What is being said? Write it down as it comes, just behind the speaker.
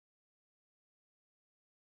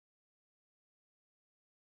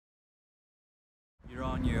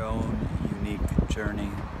on your own unique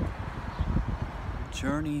journey. Your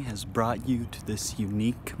journey has brought you to this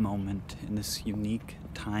unique moment in this unique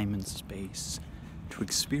time and space to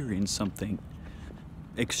experience something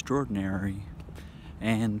extraordinary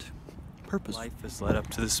and purposeful. Life has led up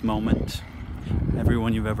to this moment.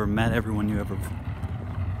 Everyone you've ever met, everyone you've ever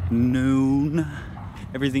known,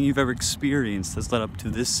 everything you've ever experienced has led up to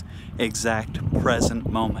this exact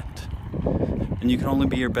present moment. And you can only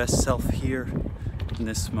be your best self here in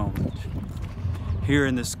this moment, here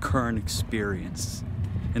in this current experience,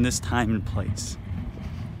 in this time and place.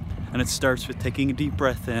 And it starts with taking a deep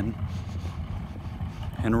breath in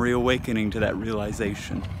and reawakening to that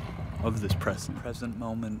realization of this present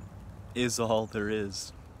moment is all there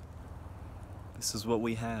is. This is what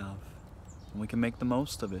we have, and we can make the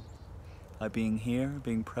most of it by being here,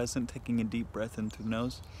 being present, taking a deep breath in through the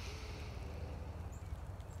nose,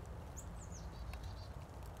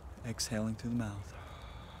 exhaling through the mouth,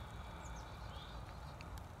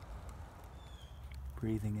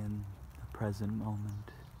 breathing in the present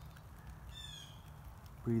moment,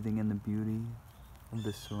 breathing in the beauty of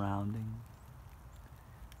the surrounding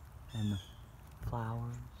and the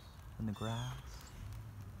flowers and the grass.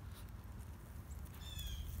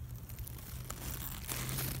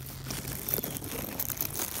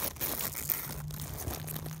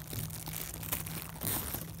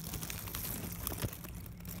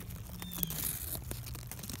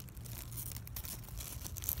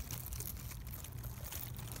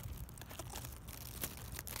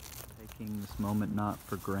 Taking this moment not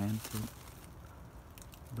for granted,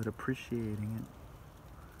 but appreciating it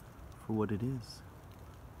for what it is.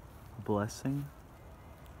 A blessing.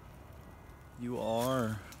 You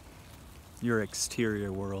are your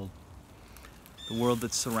exterior world. The world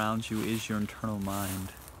that surrounds you is your internal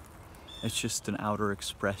mind. It's just an outer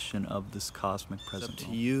expression of this cosmic present. It's up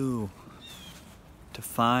to you to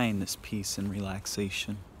find this peace and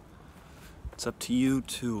relaxation. It's up to you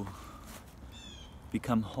to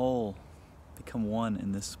become whole, become one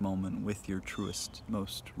in this moment with your truest,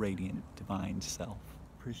 most radiant, divine self.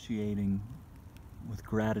 Appreciating with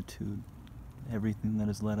gratitude everything that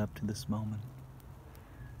has led up to this moment.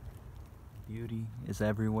 Beauty is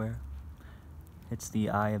everywhere. It's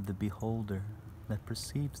the eye of the beholder that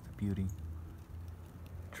perceives the beauty.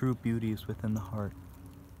 True beauty is within the heart.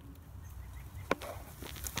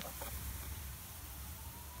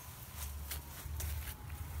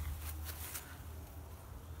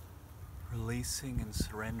 Releasing and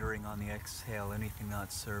surrendering on the exhale anything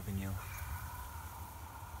not serving you.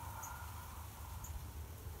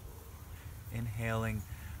 Inhaling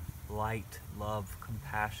light, love,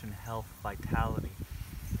 compassion, health, vitality.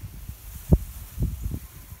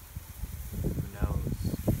 Through the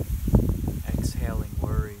nose. Exhaling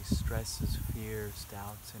worries, stresses, fears,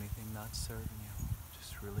 doubts, anything not serving you.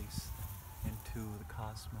 Just release them into the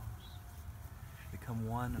cosmos. Become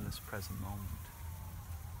one in this present moment.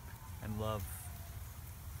 And love.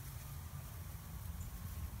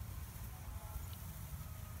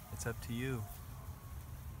 It's up to you.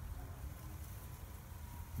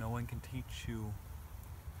 No one can teach you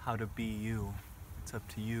how to be you. It's up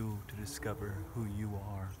to you to discover who you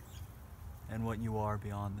are and what you are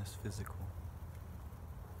beyond this physical.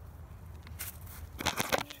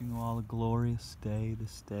 Wishing you all a glorious day,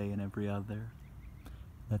 this day and every other,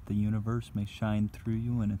 that the universe may shine through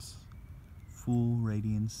you in its full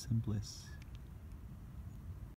radiance and bliss.